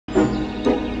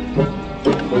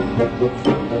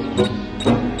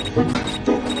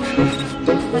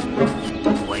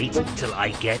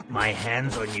I get my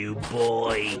hands on you,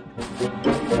 boy.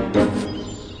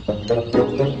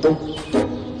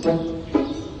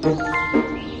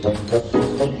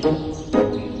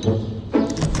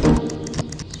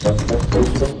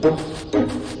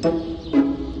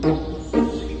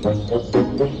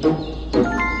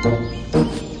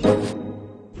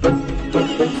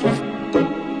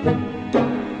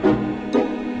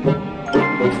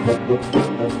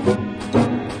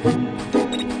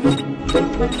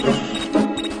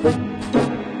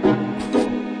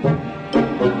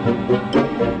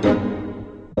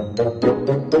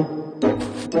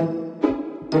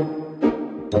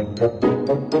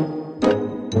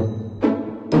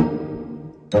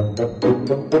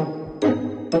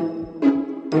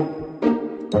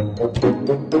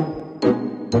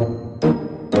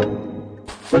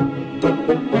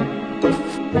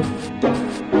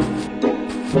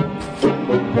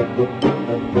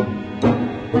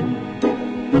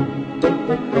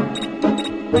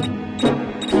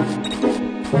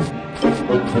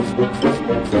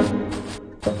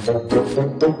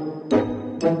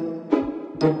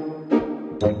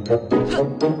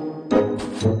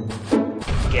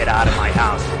 Get out of my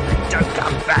house and don't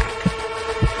come back.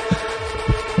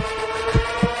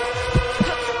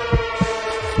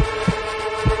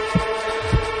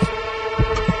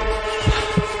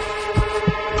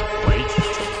 Wait,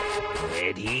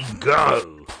 where'd he go?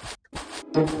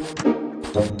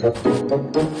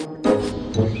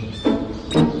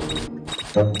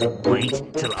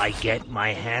 Wait till I get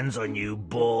my hands on you,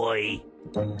 boy.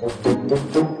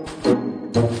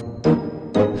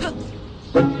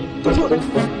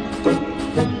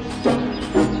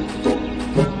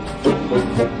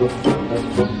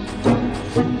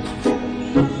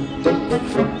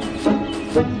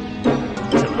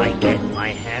 Till I get my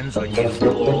hands on you,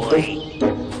 boy.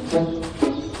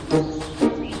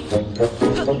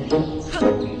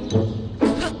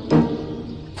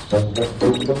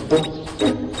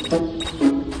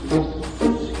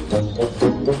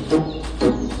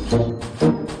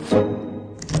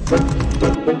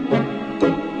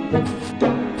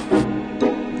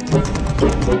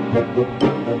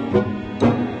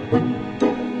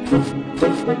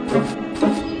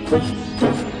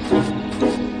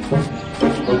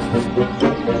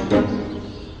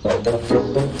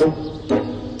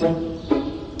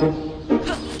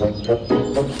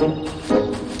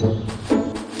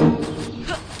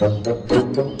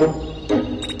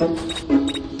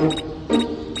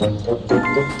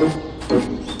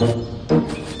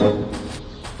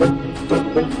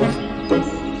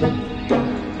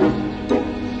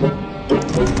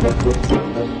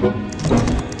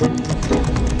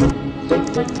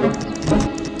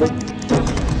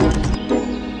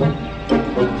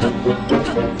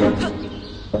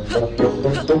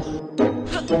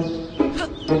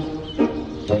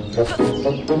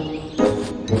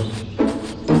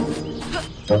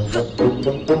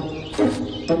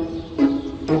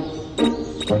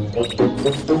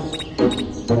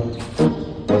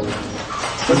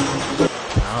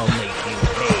 I'll make you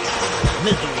pay for the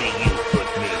misery you put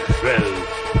me through.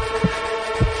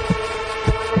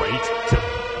 Wait till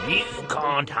you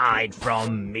can't hide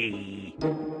from me.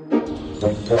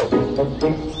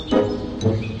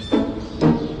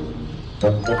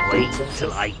 Wait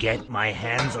till I get my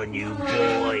hands on you,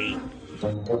 boy.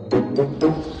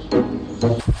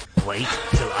 Wait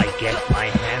till I get my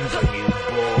hands on you,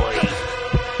 boy.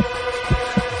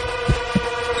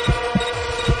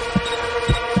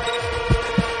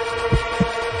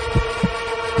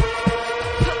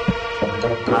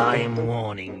 I'm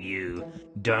warning you,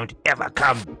 don't ever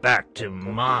come back to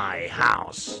my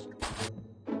house.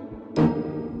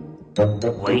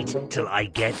 Wait till I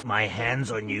get my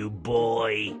hands on you,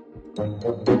 boy.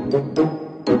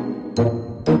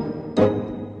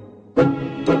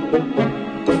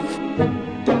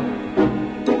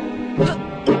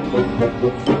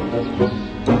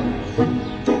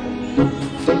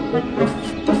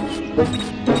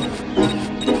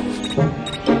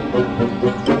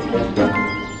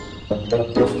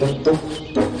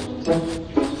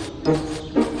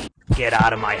 Get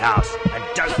out of my house and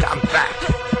don't come back.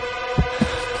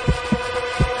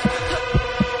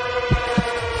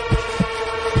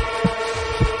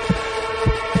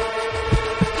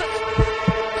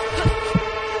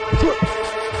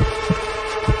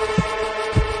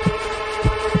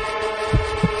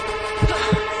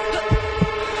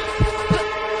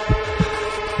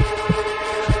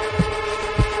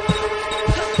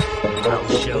 I'll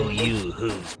show you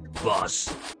who's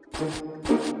boss.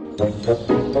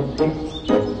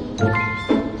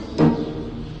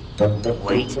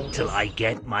 Wait till I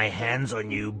get my hands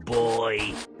on you,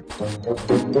 boy. You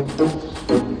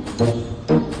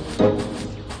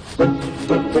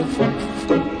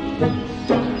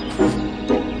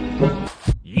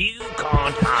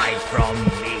can't hide from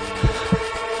me.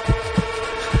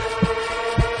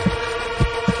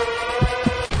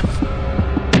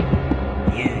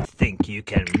 You think you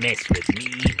can mess with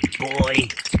me, boy?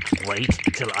 Wait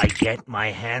till I get my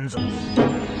hands on...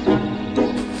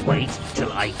 Wait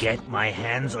till I get my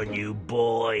hands on you,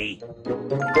 boy.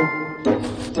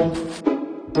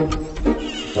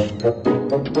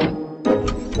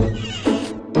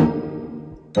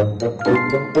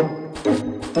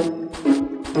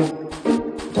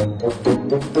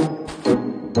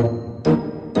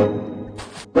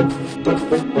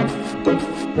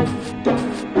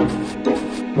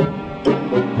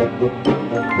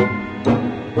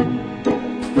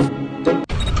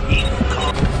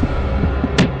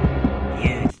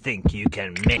 You think you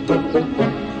can make... Wait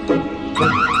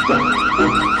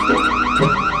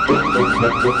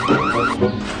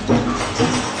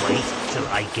till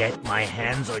I get my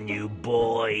hands on you,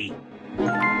 boy.